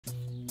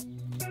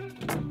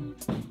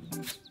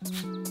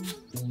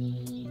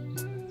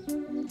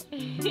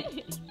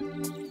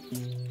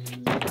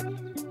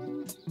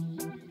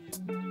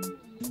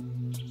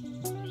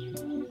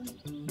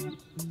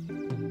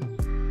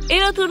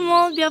Hello tout le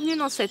monde, bienvenue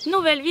dans cette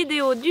nouvelle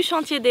vidéo du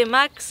chantier des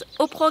Max.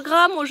 Au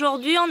programme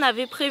aujourd'hui, on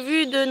avait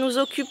prévu de nous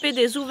occuper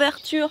des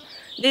ouvertures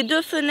des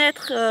deux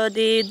fenêtres,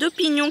 des deux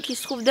pignons qui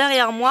se trouvent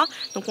derrière moi.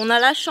 Donc on a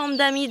la chambre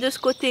d'amis de ce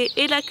côté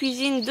et la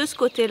cuisine de ce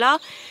côté-là.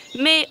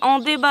 Mais en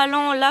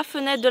déballant la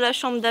fenêtre de la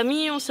chambre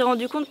d'amis, on s'est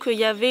rendu compte qu'il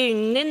y avait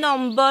une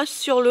énorme bosse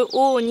sur le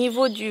haut au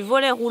niveau du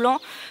volet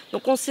roulant.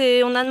 Donc on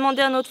a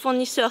demandé à notre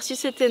fournisseur si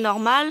c'était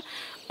normal.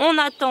 On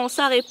attend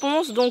sa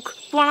réponse, donc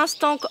pour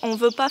l'instant on ne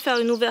veut pas faire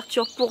une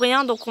ouverture pour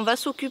rien, donc on va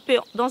s'occuper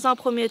dans un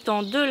premier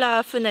temps de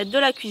la fenêtre de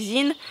la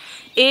cuisine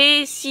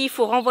et s'il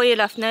faut renvoyer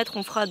la fenêtre,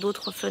 on fera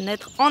d'autres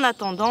fenêtres en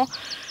attendant.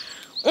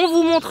 On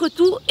vous montre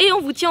tout et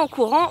on vous tient au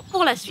courant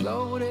pour la suite.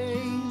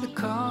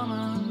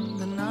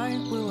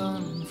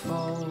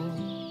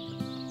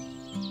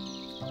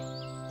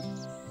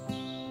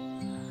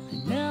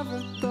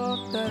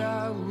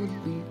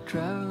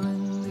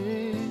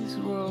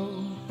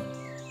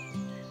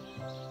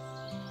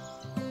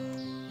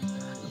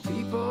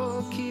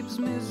 People keeps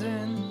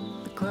missing,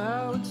 the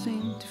clouds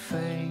seem to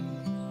fade,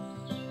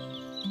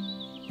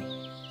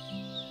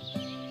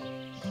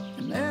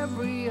 and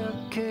every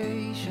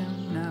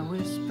occasion I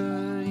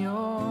whisper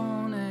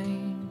your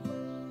name.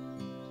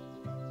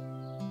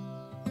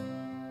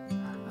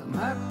 I'm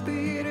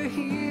happy to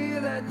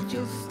hear that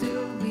you'll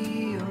still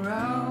be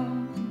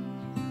around.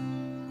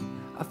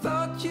 I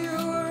thought you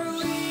were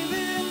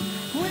leaving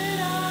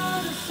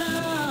without a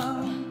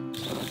sound.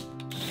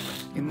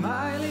 In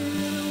my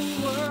little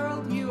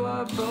world, you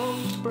are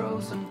both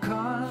pros and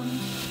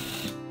cons.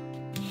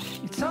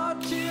 It's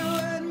hard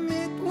to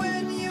admit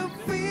when you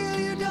feel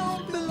you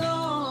don't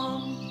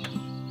belong.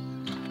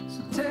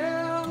 So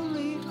tell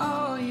me,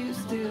 are you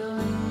still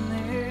in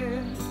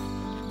there?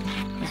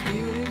 As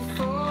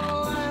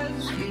beautiful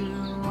as you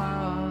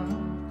are,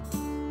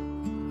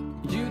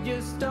 you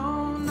just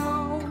don't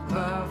know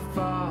how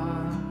far.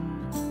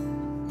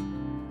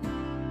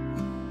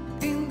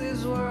 In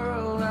this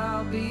world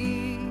I'll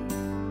be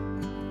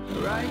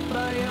right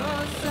by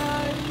your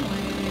side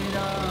with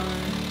on,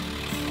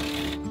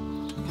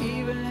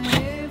 even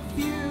if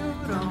you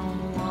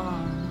don't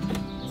want.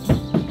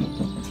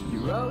 You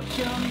wrote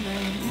your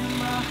name in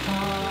my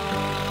heart.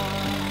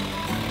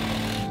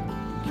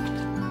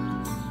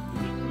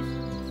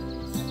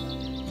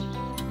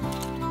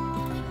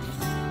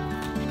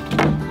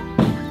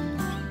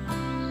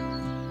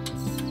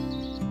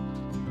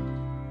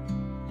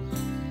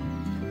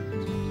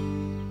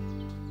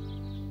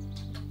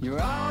 You're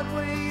out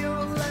where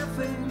you're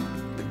laughing,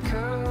 the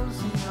curls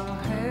in your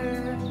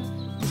hair.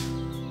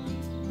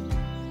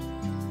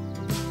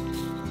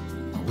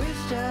 I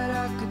wish that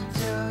I could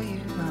tell you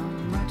how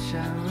much I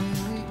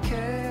really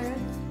care.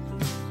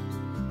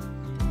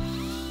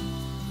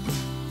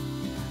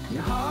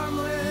 Your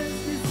harmless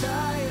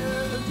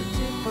desire, the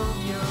tip of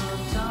your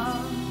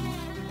tongue,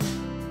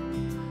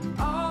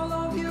 all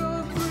of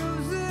your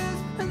bruises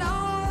and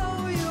all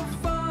of your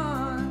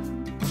fun.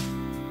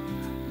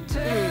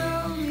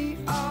 Tell me,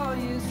 are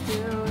you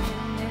still in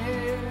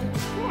there?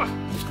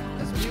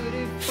 As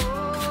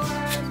beautiful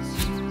as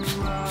you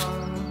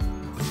are,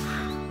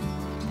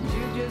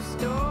 you just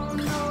don't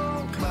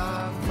know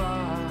by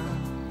far.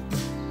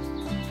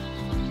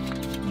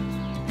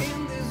 In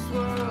this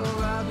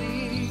world I'll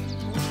be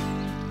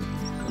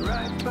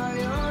right by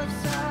your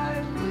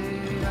side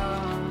with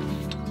on,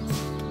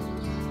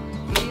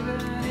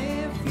 even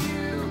if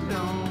you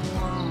don't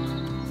want.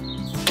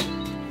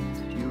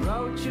 You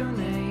wrote your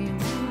name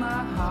in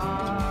my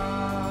heart.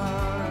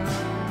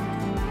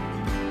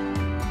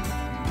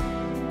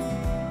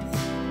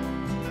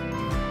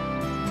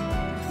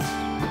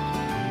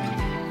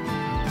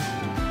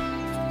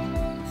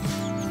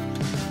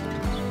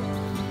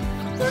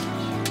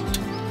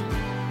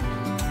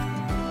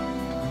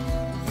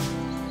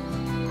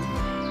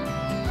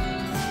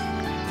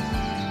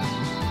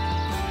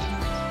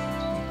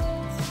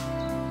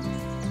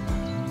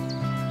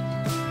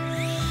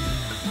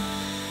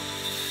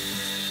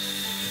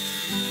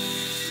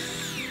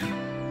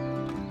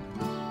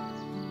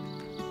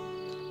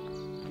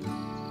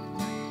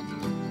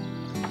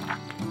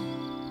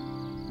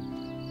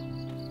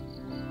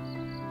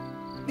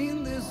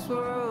 In this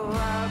world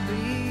I'll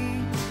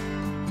be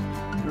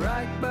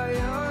right by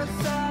your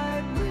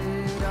side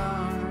with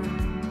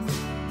arms,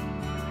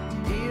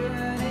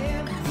 even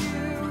if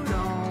you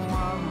don't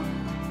want.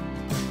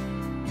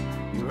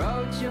 You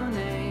wrote your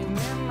name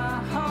in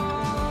my heart.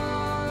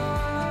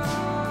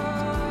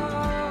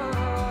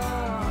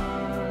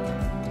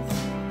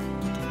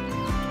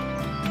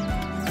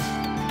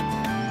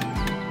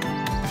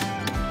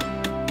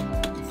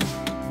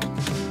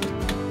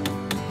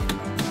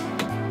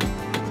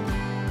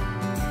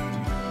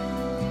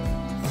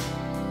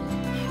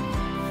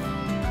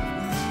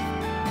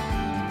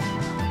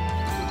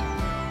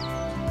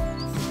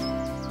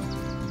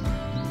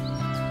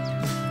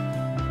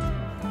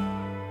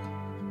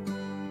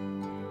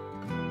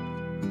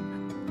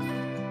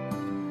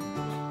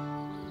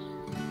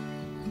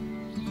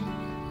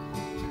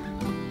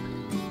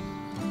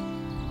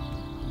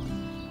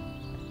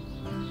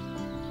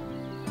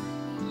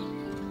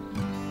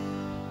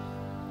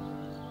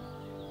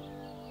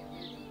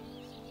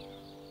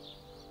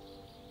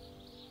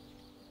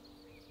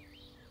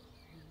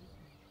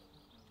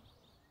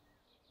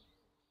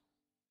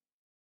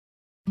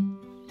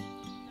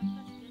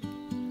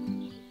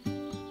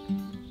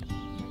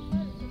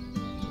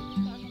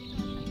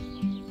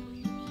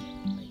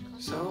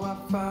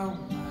 found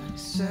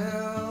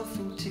myself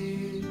in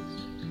tears.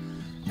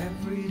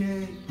 Every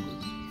day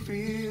would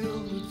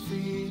feel with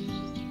fear.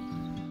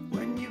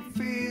 When you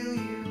feel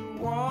you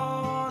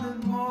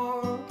wanted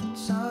more,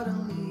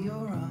 suddenly you're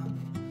on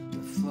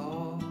the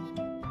floor.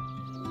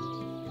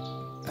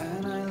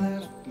 And I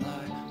left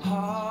my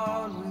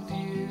heart with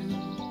you.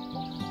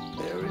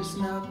 There is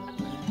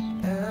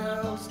nothing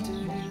else to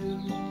do.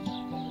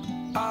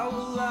 I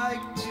would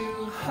like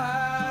to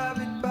have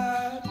it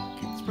back.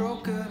 It's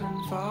broken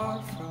and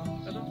far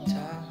from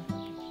intact.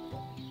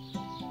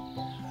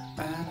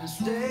 And as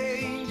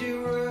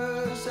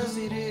dangerous as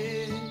it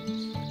is,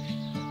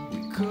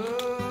 we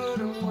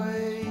couldn't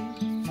wait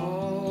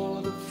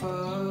for the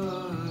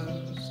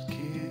first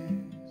kiss.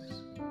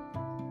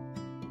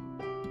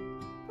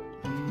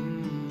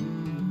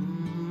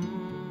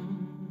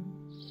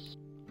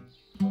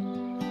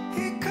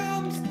 Here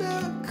comes the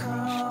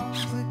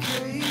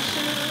complication.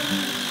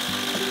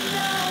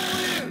 Now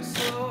we're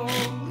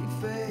slowly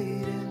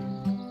fading.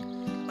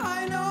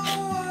 I know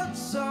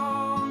what's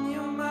on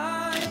your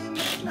mind,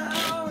 but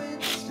now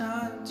it's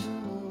time to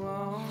move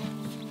on.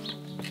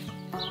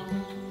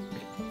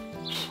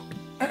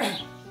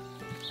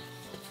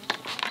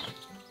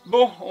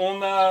 Bon,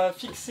 on a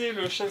fixé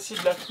le châssis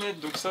de la fenêtre,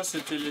 donc ça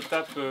c'était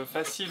l'étape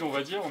facile on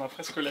va dire, on a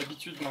presque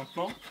l'habitude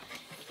maintenant.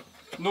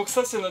 Donc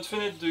ça c'est notre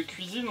fenêtre de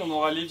cuisine, on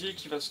aura l'évier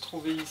qui va se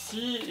trouver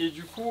ici, et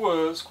du coup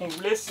ce qu'on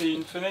voulait c'est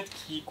une fenêtre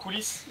qui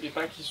coulisse et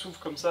pas qui s'ouvre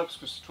comme ça, parce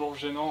que c'est toujours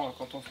gênant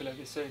quand on fait la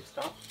vaisselle,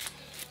 etc.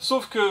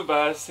 Sauf que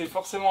c'est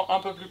forcément un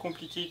peu plus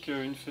compliqué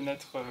qu'une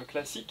fenêtre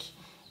classique.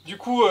 Du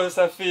coup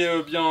ça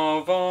fait bien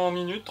 20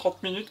 minutes,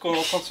 30 minutes qu'on est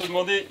en train de se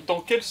demander dans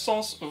quel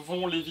sens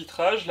vont les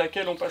vitrages,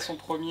 laquelle on passe en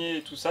premier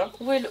et tout ça.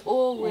 Où est le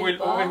haut, où est le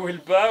bas? Où est le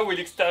bas, où est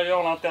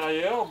l'extérieur,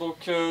 l'intérieur.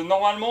 Donc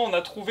normalement on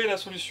a trouvé la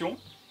solution.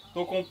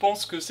 Donc on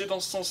pense que c'est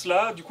dans ce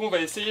sens-là. Du coup on va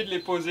essayer de les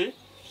poser.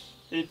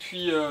 Et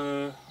puis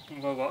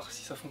on va voir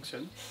si ça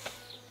fonctionne.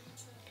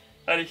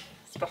 Allez,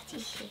 c'est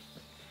parti.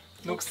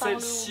 Donc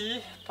celle-ci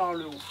par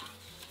le haut.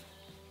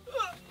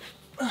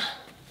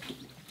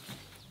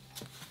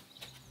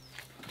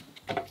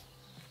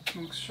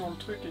 Donc sur le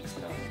truc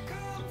extérieur.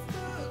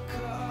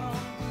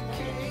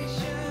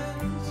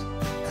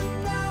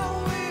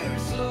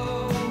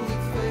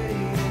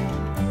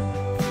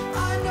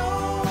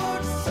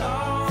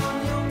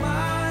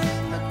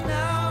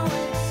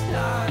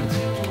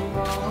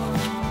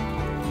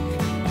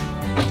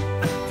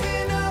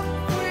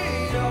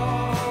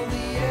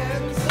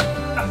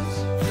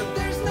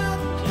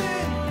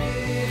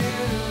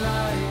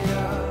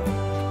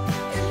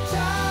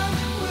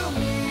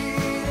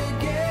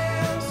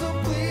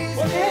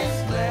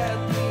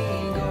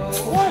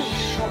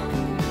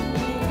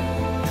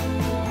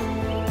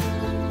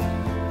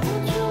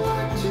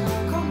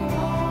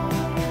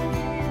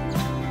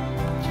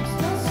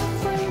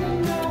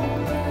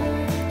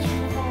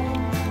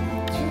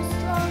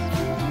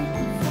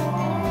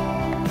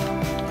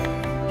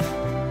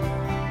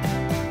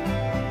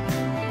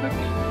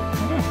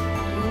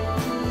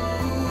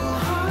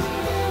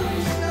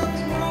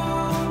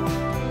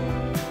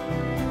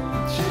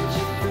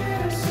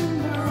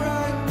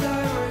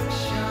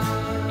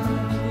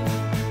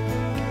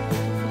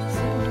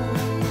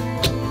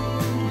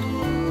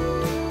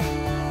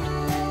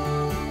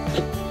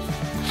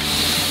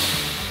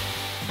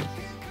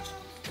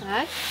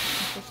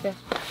 On peut faire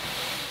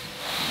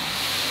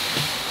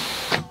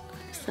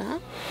ça.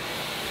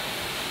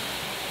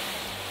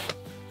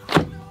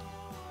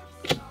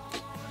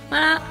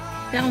 Voilà,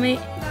 fermé.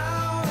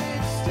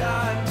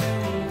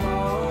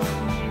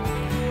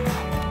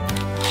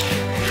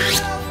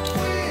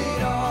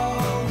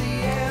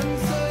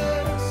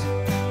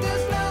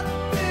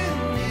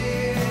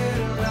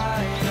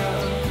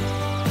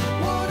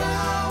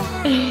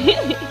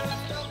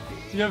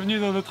 Bienvenue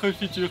dans notre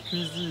future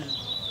cuisine.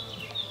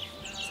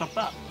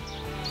 Sympa.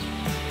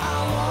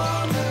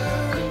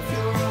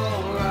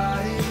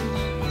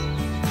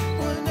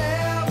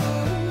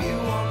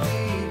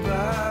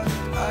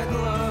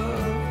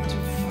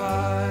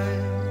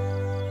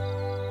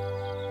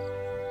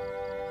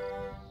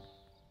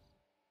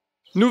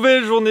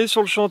 Nouvelle journée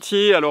sur le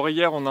chantier. Alors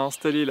hier on a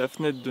installé la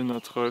fenêtre de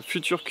notre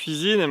future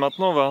cuisine et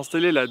maintenant on va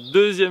installer la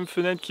deuxième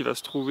fenêtre qui va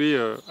se trouver,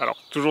 alors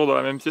toujours dans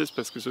la même pièce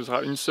parce que ce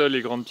sera une seule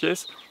et grande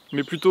pièce,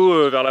 mais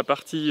plutôt vers la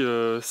partie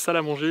salle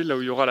à manger, là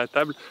où il y aura la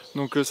table.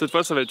 Donc cette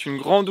fois ça va être une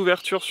grande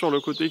ouverture sur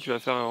le côté qui va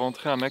faire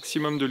rentrer un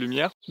maximum de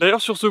lumière.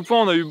 D'ailleurs sur ce point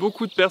on a eu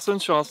beaucoup de personnes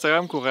sur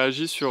Instagram qui ont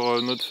réagi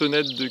sur notre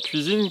fenêtre de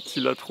cuisine, qui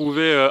la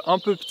trouvaient un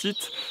peu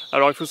petite.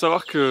 Alors il faut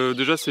savoir que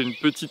déjà c'est une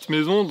petite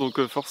maison,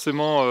 donc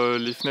forcément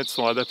les fenêtres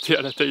sont adaptées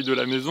à la taille de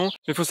la maison.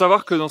 Mais il faut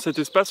savoir que dans cet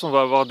espace, on va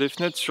avoir des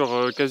fenêtres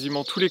sur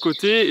quasiment tous les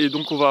côtés et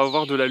donc on va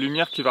avoir de la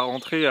lumière qui va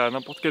rentrer à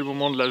n'importe quel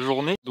moment de la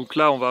journée. Donc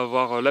là, on va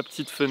avoir la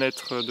petite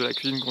fenêtre de la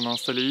cuisine qu'on a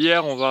installée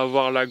hier, on va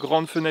avoir la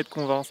grande fenêtre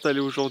qu'on va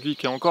installer aujourd'hui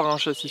qui a encore un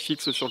châssis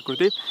fixe sur le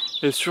côté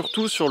et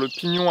surtout sur le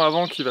pignon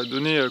avant qui va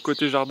donner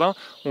côté jardin,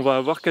 on va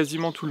avoir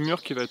quasiment tout le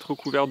mur qui va être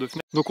recouvert de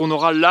fenêtres. Donc on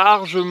aura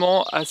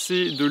largement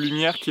assez de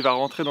lumière qui va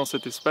rentrer dans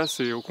cet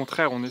espace et au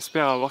contraire, on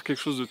espère avoir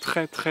quelque chose de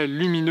très très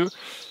lumineux.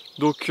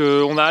 Donc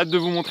on a hâte de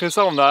vous montrer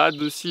ça, on a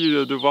hâte aussi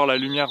de voir la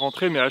lumière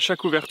rentrer, mais à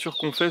chaque ouverture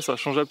qu'on fait, ça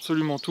change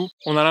absolument tout.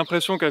 On a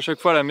l'impression qu'à chaque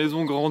fois la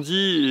maison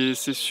grandit et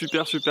c'est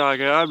super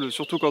agréable,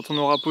 surtout quand on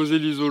aura posé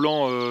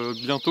l'isolant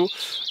bientôt.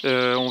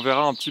 On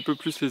verra un petit peu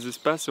plus les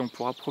espaces et on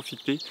pourra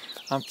profiter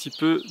un petit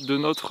peu de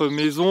notre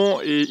maison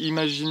et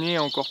imaginer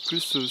encore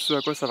plus ce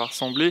à quoi ça va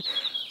ressembler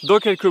dans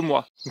quelques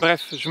mois.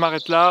 Bref, je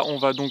m'arrête là, on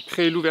va donc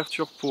créer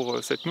l'ouverture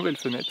pour cette nouvelle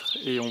fenêtre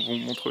et on vous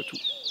montre tout.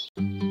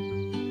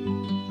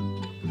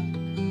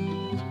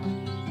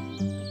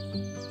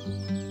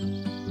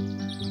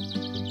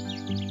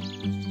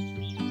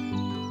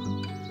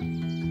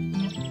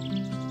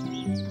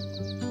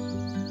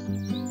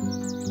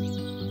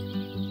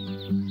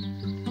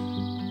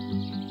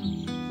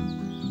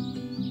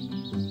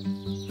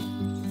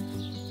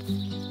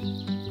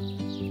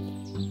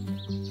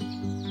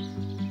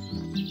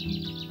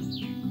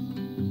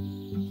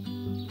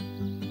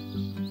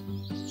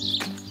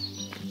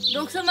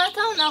 Donc ce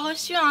matin on a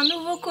reçu un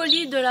nouveau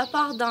colis de la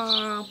part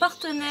d'un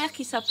partenaire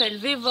qui s'appelle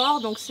Vevor.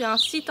 Donc c'est un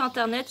site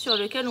internet sur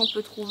lequel on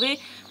peut trouver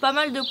pas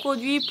mal de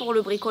produits pour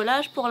le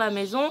bricolage, pour la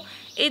maison.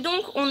 Et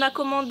donc on a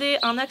commandé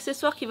un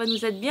accessoire qui va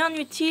nous être bien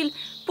utile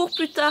pour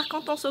plus tard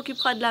quand on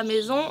s'occupera de la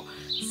maison.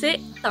 C'est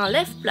un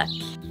lève-plaque.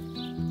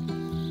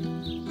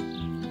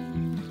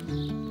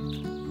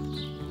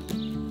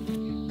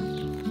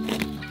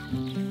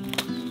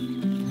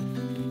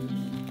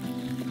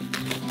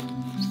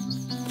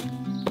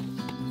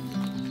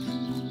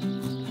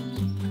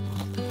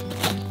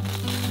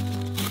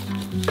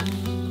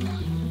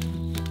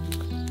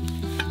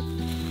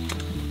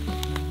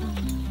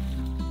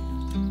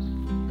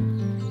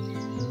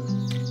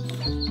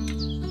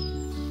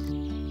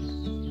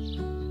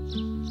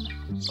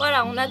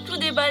 Voilà, on a tout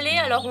déballé,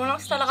 alors on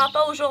l'installera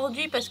pas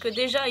aujourd'hui parce que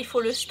déjà il faut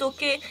le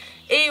stocker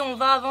et on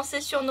va avancer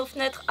sur nos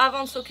fenêtres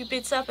avant de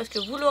s'occuper de ça parce que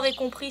vous l'aurez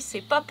compris,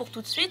 c'est pas pour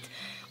tout de suite.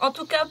 En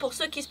tout cas, pour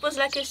ceux qui se posent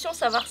la question,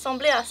 ça va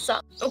ressembler à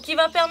ça. Donc il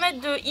va permettre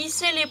de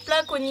hisser les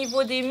plaques au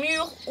niveau des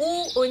murs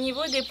ou au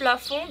niveau des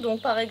plafonds.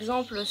 Donc par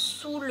exemple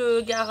sous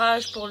le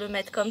garage pour le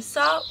mettre comme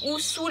ça ou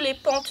sous les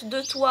pentes de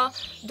toit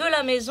de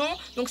la maison.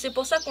 Donc c'est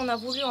pour ça qu'on a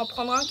voulu en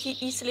prendre un qui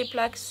hisse les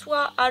plaques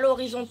soit à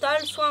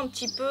l'horizontale, soit un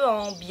petit peu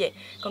en biais.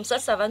 Comme ça,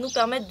 ça va nous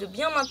permettre de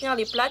bien maintenir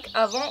les plaques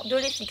avant de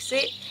les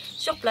fixer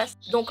sur place.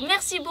 Donc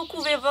merci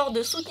beaucoup Vevor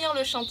de soutenir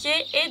le chantier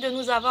et de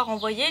nous avoir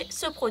envoyé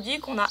ce produit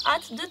qu'on a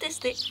hâte de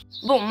tester.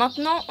 Bon,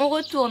 maintenant on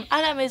retourne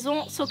à la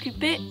maison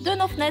s'occuper de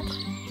nos fenêtres.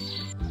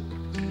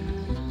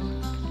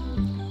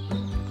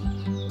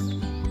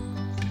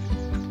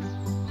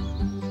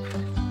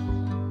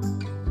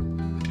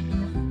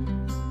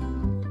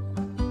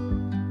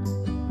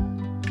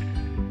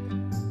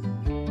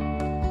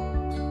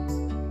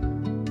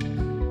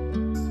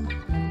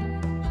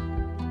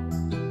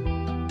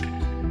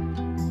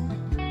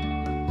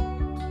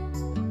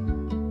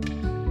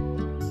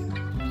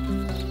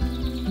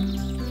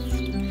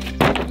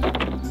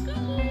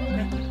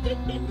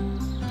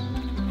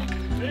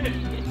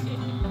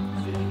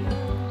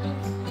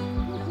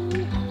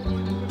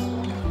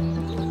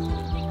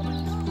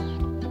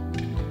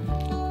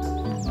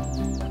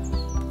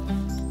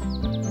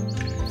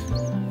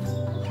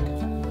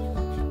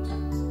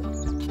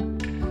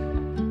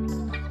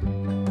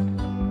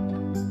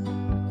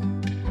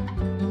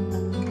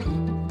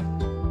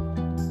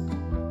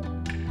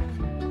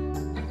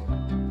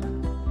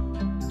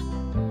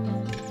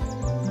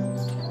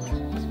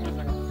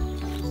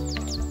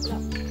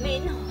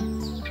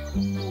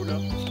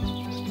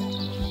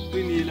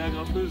 La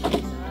grimpeuse.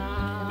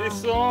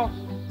 Descends.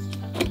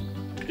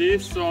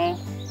 Descends.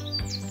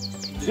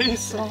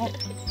 Descends.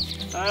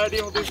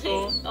 Allez, on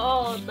descend.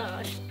 Oh,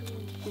 dingue.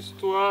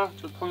 Pousse-toi,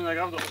 tu vas te prendre une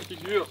agrafe dans la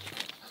figure.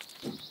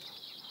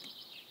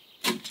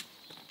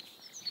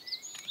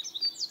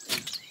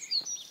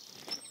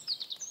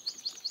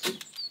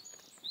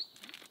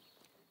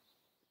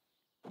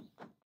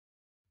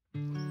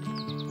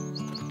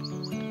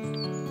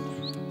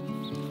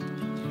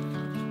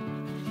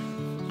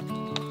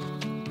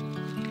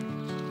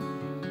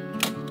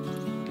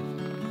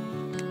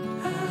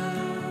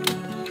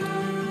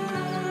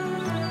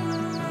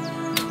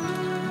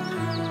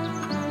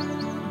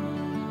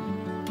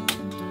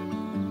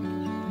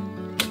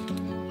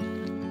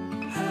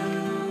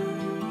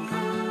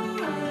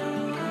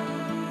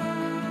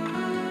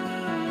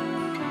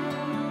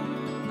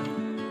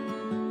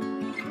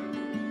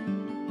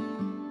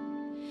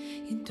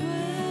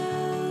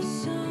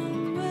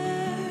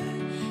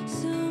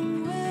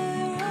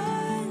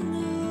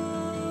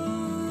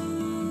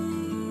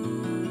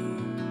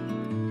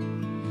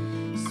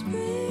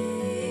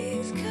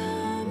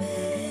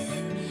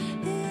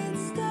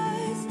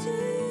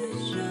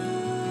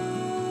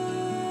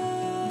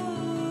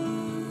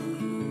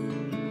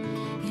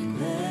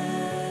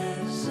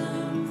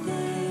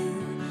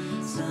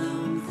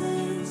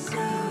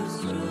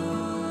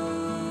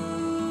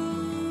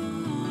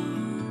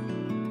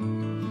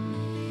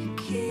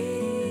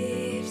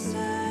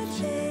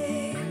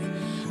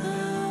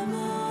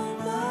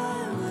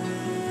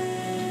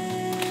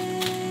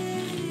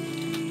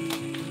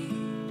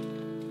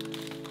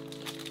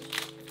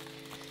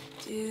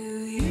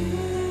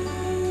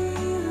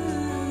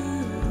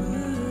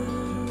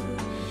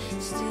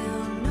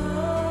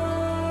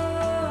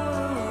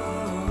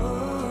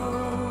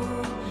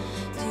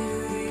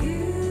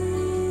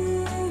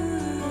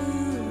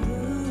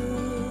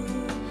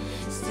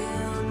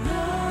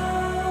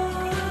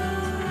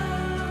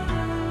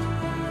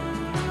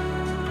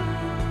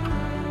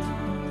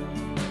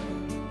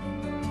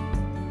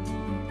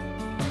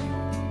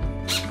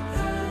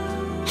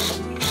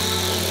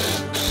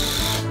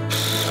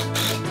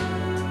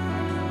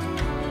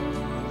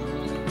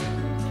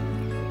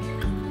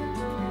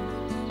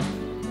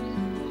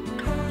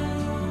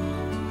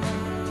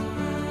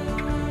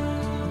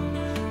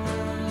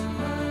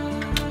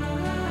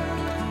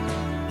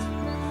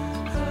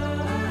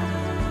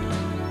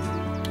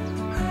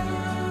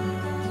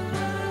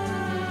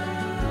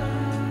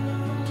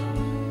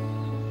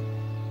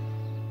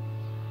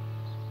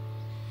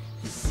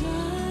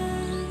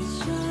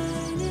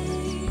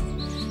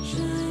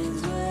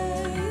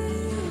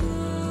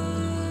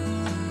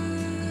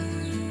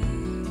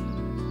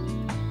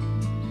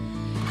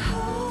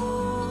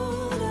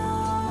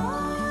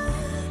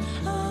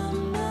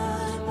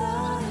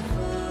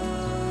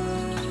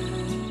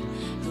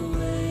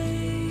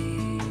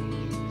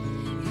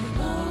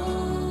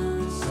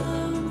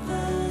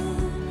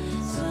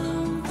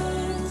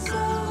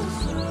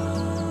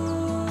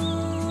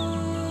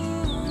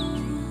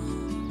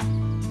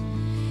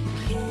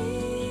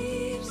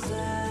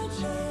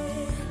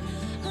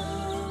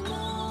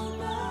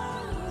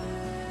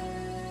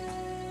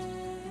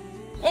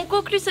 On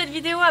conclut cette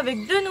vidéo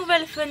avec deux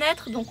nouvelles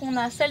fenêtres. Donc on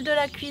a celle de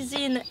la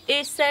cuisine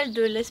et celle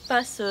de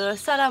l'espace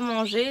salle à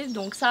manger.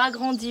 Donc ça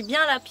agrandit bien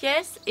la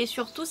pièce et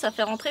surtout ça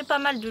fait rentrer pas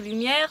mal de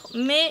lumière.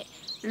 Mais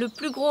le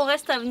plus gros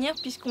reste à venir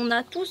puisqu'on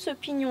a tout ce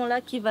pignon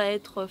là qui va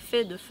être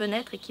fait de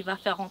fenêtres et qui va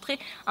faire rentrer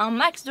un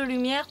max de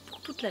lumière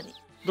pour toute l'année.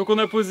 Donc on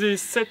a posé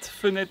 7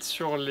 fenêtres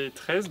sur les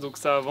 13, donc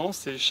ça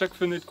avance et chaque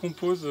fenêtre qu'on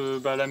pose,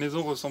 la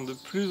maison ressemble de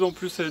plus en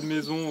plus à une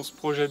maison, on se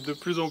projette de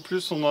plus en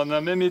plus, on en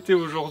a même été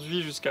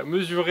aujourd'hui jusqu'à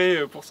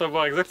mesurer pour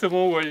savoir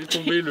exactement où allait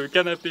tomber le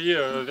canapé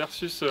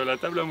versus la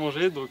table à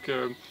manger, donc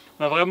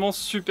on a vraiment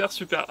super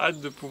hâte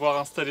de pouvoir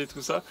installer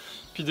tout ça.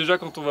 Puis déjà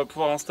quand on va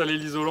pouvoir installer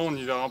l'isolant, on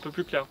y verra un peu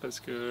plus clair parce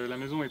que la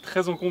maison est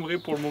très encombrée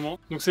pour le moment.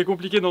 Donc c'est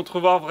compliqué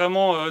d'entrevoir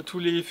vraiment tous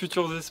les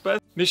futurs espaces.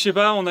 Mais je sais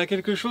pas, on a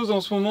quelque chose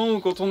en ce moment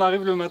où quand on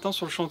arrive le matin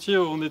sur le chantier,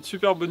 on est de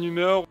super bonne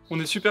humeur. On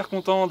est super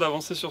content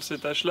d'avancer sur ces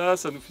tâches-là.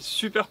 Ça nous fait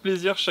super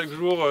plaisir chaque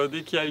jour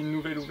dès qu'il y a une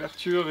nouvelle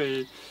ouverture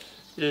et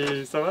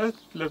ça va,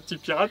 la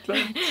petite pirate là?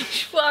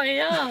 Je vois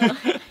rien.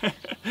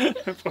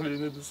 Pour les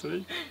lunettes de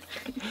soleil.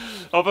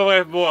 Enfin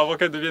bref, bon, avant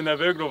qu'elle devienne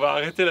aveugle, on va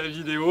arrêter la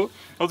vidéo.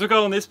 En tout cas,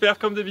 on espère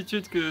comme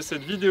d'habitude que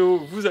cette vidéo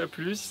vous a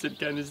plu. Si c'est le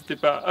cas, n'hésitez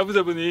pas à vous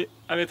abonner,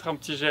 à mettre un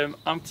petit j'aime,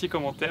 un petit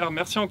commentaire.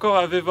 Merci encore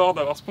à Vevor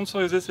d'avoir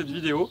sponsorisé cette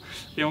vidéo.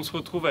 Et on se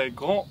retrouve avec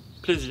grand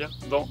plaisir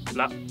dans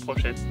la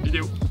prochaine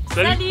vidéo.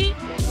 Salut!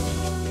 Salut.